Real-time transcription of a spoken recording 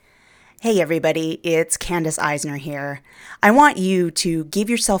Hey everybody, it's Candace Eisner here. I want you to give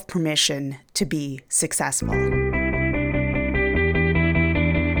yourself permission to be successful.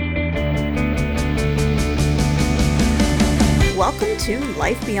 Welcome to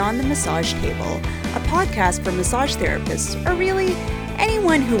Life Beyond the Massage Table, a podcast for massage therapists, or really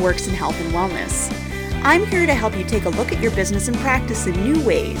anyone who works in health and wellness. I'm here to help you take a look at your business and practice in new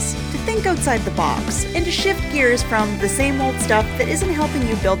ways, to think outside the box, and to shift gears from the same old stuff that isn't helping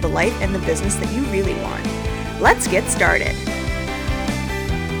you build the life and the business that you really want. Let's get started.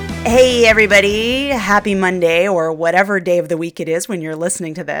 Hey everybody, happy Monday or whatever day of the week it is when you're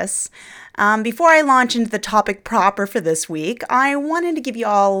listening to this. Before I launch into the topic proper for this week, I wanted to give you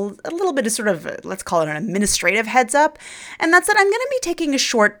all a little bit of sort of, let's call it an administrative heads up, and that's that I'm going to be taking a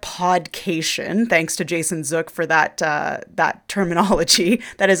short podcation, thanks to Jason Zook for that terminology,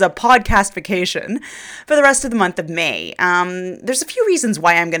 that is a podcast vacation, for the rest of the month of May. There's a few reasons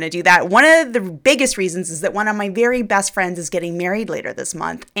why I'm going to do that. One of the biggest reasons is that one of my very best friends is getting married later this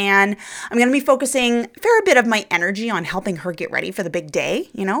month, and I'm going to be focusing a fair bit of my energy on helping her get ready for the big day,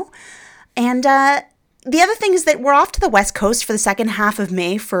 And the other thing is that we're off to the West Coast for the second half of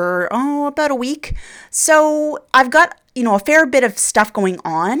May for, about a week. So I've got, a fair bit of stuff going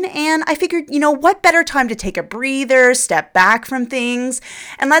on. And I figured, what better time to take a breather, step back from things,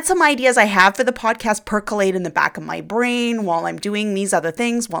 and let some ideas I have for the podcast percolate in the back of my brain while I'm doing these other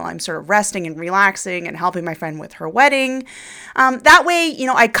things, while I'm sort of resting and relaxing and helping my friend with her wedding. That way,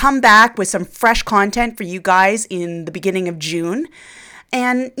 I come back with some fresh content for you guys in the beginning of June.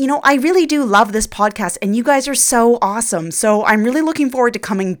 And, I really do love this podcast, and you guys are so awesome. So I'm really looking forward to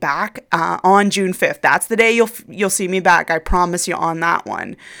coming back on June 5th. That's the day you'll see me back. I promise you on that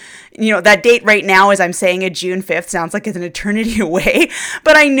one. That date right now, as I'm saying it, June 5th, sounds like it's an eternity away,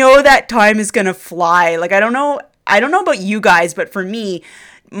 but I know that time is going to fly. Like, I don't know about you guys, but for me,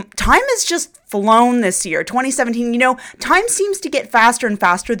 time has just flown this year, 2017. Time seems to get faster and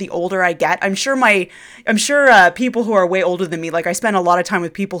faster the older I get. I'm sure people who are way older than me, like I spend a lot of time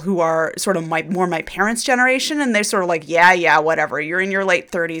with people who are sort of my parents' generation, and they're sort of like, yeah, whatever. You're in your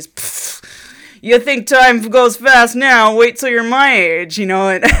late 30s. Pfft. You think time goes fast now? Wait till you're my age,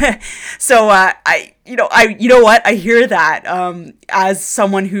 So I hear that as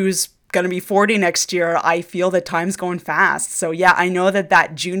someone who's going to be 40 next year, I feel that time's going fast. So yeah, I know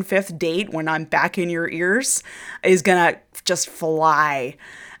that June 5th date when I'm back in your ears is going to just fly.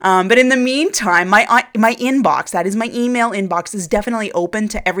 But in the meantime, my inbox, that is my email inbox, is definitely open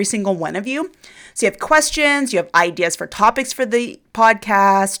to every single one of you. So you have questions, you have ideas for topics for the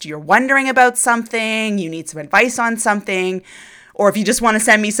podcast, you're wondering about something, you need some advice on something, or if you just want to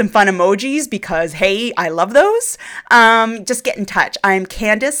send me some fun emojis because, hey, I love those, just get in touch. I'm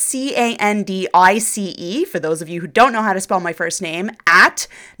Candice, Candice, for those of you who don't know how to spell my first name, at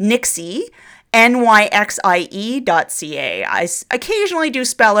Nyxie, Nyxie.ca. I occasionally do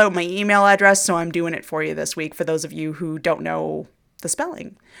spell out my email address, so I'm doing it for you this week for those of you who don't know the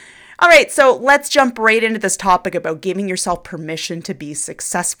spelling. All right, so let's jump right into this topic about giving yourself permission to be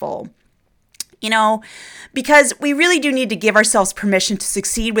successful. Because we really do need to give ourselves permission to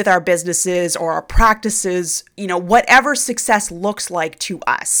succeed with our businesses or our practices, whatever success looks like to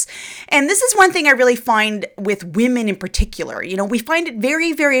us. And this is one thing I really find with women in particular. We find it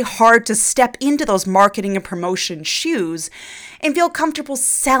very, very hard to step into those marketing and promotion shoes and feel comfortable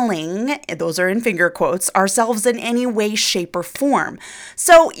selling, those are in finger quotes, ourselves in any way, shape, or form.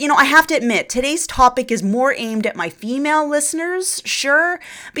 So, I have to admit, today's topic is more aimed at my female listeners, sure.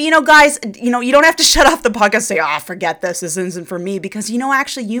 But, guys, you don't have to shut off the podcast and say, forget this isn't for me, because,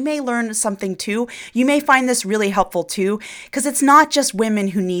 actually, you may learn something too. You may find this really helpful too, because it's not just women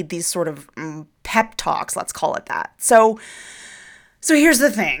who need these sort of pep talks, let's call it that. So here's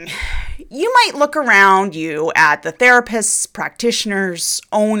the thing. You might look around you at the therapists, practitioners,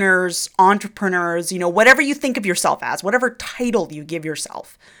 owners, entrepreneurs, whatever you think of yourself as, whatever title you give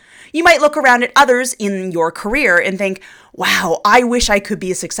yourself. You might look around at others in your career and think, wow, I wish I could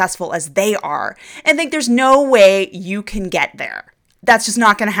be as successful as they are, and think there's no way you can get there. That's just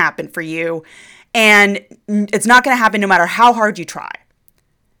not going to happen for you, and it's not going to happen no matter how hard you try.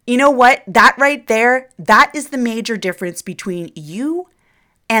 You know what? That right there, that is the major difference between you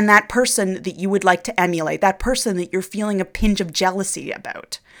and that person that you would like to emulate, that person that you're feeling a pinch of jealousy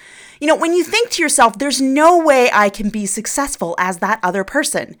about. When you think to yourself, there's no way I can be successful as that other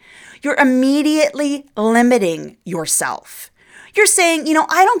person, you're immediately limiting yourself. You're saying,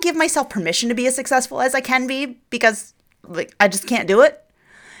 I don't give myself permission to be as successful as I can be because I just can't do it.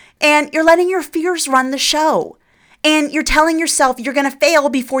 And you're letting your fears run the show. And you're telling yourself you're going to fail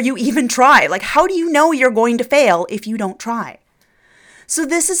before you even try. How do you know you're going to fail if you don't try? So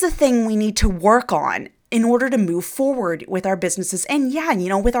this is the thing we need to work on in order to move forward with our businesses and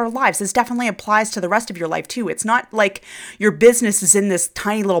with our lives. This definitely applies to the rest of your life too. It's not like your business is in this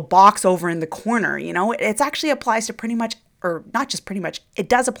tiny little box over in the corner, It actually applies to pretty much, or not just pretty much, it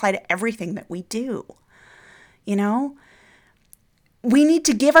does apply to everything that we do, We need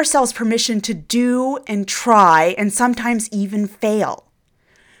to give ourselves permission to do and try and sometimes even fail.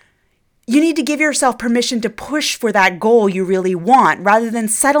 You need to give yourself permission to push for that goal you really want rather than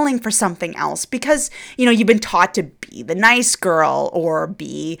settling for something else because, you've been taught to be the nice girl or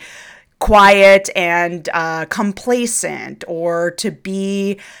be quiet and complacent or to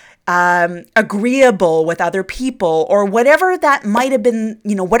be agreeable with other people or whatever that might have been,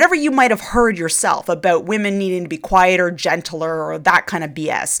 whatever you might have heard yourself about women needing to be quieter, gentler, or that kind of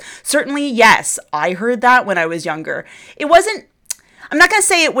BS. Certainly, yes, I heard that when I was younger. I'm not going to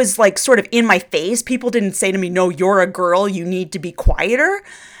say it was like sort of in my face. People didn't say to me, no, you're a girl, you need to be quieter.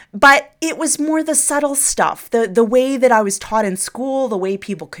 But it was more the subtle stuff, the way that I was taught in school, the way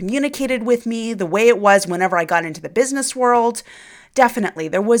people communicated with me, the way it was whenever I got into the business world. Definitely,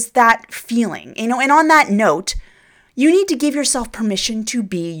 there was that feeling, and on that note, you need to give yourself permission to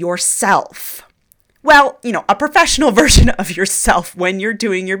be yourself. Well, a professional version of yourself when you're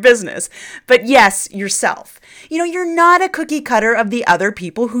doing your business. But yes, yourself. You're not a cookie cutter of the other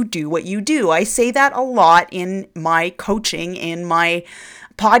people who do what you do. I say that a lot in my coaching, in my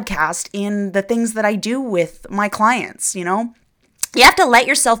podcast, in the things that I do with my clients, You have to let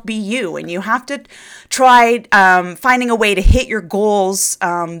yourself be you, and you have to try finding a way to hit your goals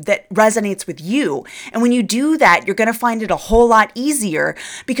that resonates with you. And when you do that, you're going to find it a whole lot easier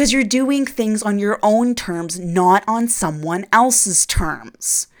because you're doing things on your own terms, not on someone else's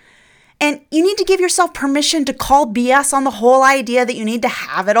terms. And you need to give yourself permission to call BS on the whole idea that you need to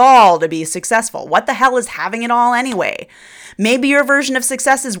have it all to be successful. What the hell is having it all anyway? Maybe your version of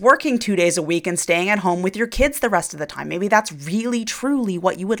success is working 2 days a week and staying at home with your kids the rest of the time. Maybe that's really, truly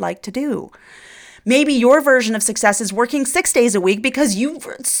what you would like to do. Maybe your version of success is working 6 days a week because you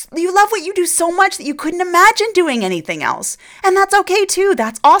love what you do so much that you couldn't imagine doing anything else. And that's okay too.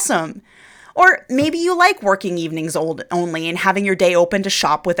 That's awesome. Or maybe you like working evenings only and having your day open to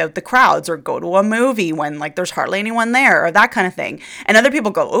shop without the crowds or go to a movie when there's hardly anyone there or that kind of thing. And other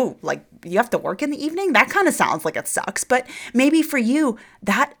people go, oh, you have to work in the evening? That kind of sounds like it sucks. But maybe for you,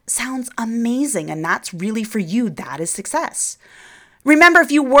 that sounds amazing. And that's really for you, that is success. Remember,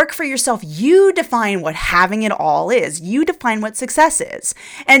 if you work for yourself, you define what having it all is. You define what success is.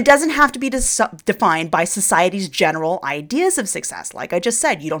 And it doesn't have to be defined by society's general ideas of success. Like I just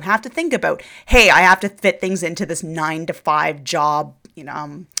said, you don't have to think about, hey, I have to fit things into this 9-to-5 job,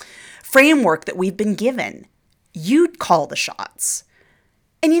 framework that we've been given. You call the shots.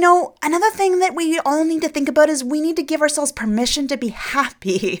 And another thing that we all need to think about is we need to give ourselves permission to be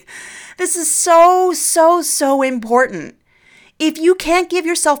happy. This is so, so, so important. If you can't give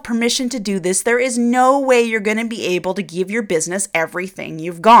yourself permission to do this, there is no way you're going to be able to give your business everything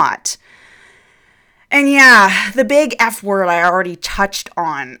you've got. And yeah, the big F word I already touched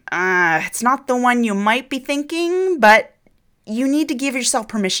on. It's not the one you might be thinking, but you need to give yourself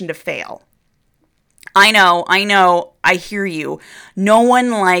permission to fail. I know, I hear you. No one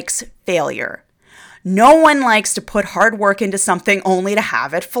likes failure. No one likes to put hard work into something only to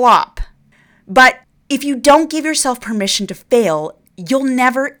have it flop. But if you don't give yourself permission to fail, you'll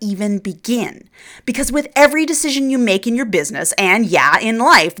never even begin. Because with every decision you make in your business, and in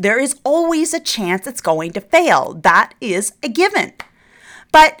life, there is always a chance it's going to fail. That is a given.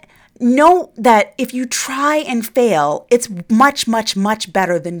 But know that if you try and fail, it's much, much, much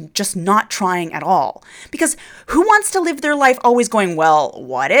better than just not trying at all. Because who wants to live their life always going, well,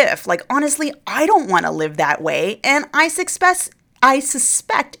 what if? Honestly, I don't want to live that way, and I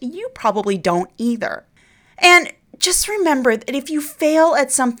suspect you probably don't either. And just remember that if you fail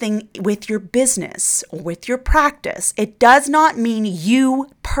at something with your business or with your practice, it does not mean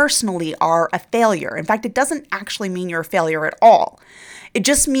you personally are a failure. In fact, it doesn't actually mean you're a failure at all. It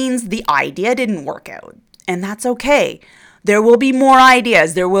just means the idea didn't work out, and that's okay. There will be more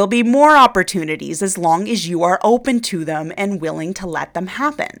ideas. There will be more opportunities as long as you are open to them and willing to let them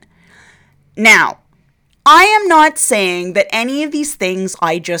happen. Now, I am not saying that any of these things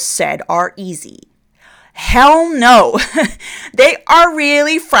I just said are easy. Hell no. They are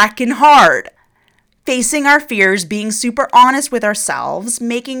really fracking hard. Facing our fears, being super honest with ourselves,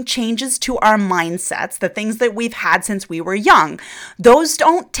 making changes to our mindsets, the things that we've had since we were young. Those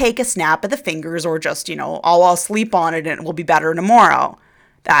don't take a snap of the fingers or just, oh, I'll sleep on it and it will be better tomorrow.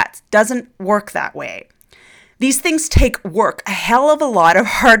 That doesn't work that way. These things take work, a hell of a lot of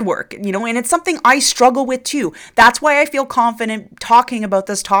hard work, and it's something I struggle with too. That's why I feel confident talking about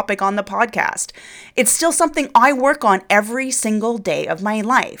this topic on the podcast. It's still something I work on every single day of my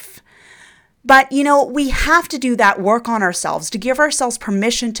life. But, we have to do that work on ourselves to give ourselves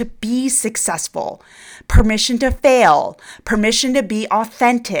permission to be successful, permission to fail, permission to be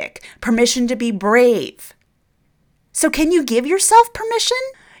authentic, permission to be brave. So can you give yourself permission?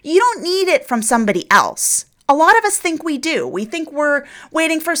 You don't need it from somebody else. A lot of us think we do. We think we're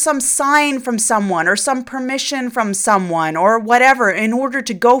waiting for some sign from someone or some permission from someone or whatever in order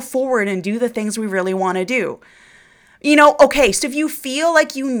to go forward and do the things we really want to do. Okay, so if you feel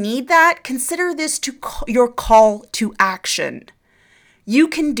like you need that, consider this your call to action. You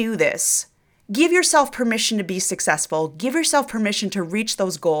can do this. Give yourself permission to be successful. Give yourself permission to reach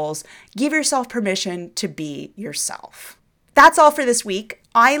those goals. Give yourself permission to be yourself. That's all for this week.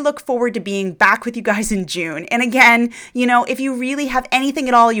 I look forward to being back with you guys in June. And again, if you really have anything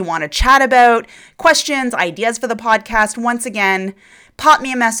at all you want to chat about, questions, ideas for the podcast, once again, pop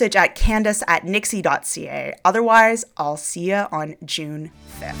me a message at candice@nixie.ca. Otherwise, I'll see you on June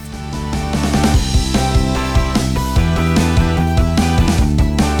 5th.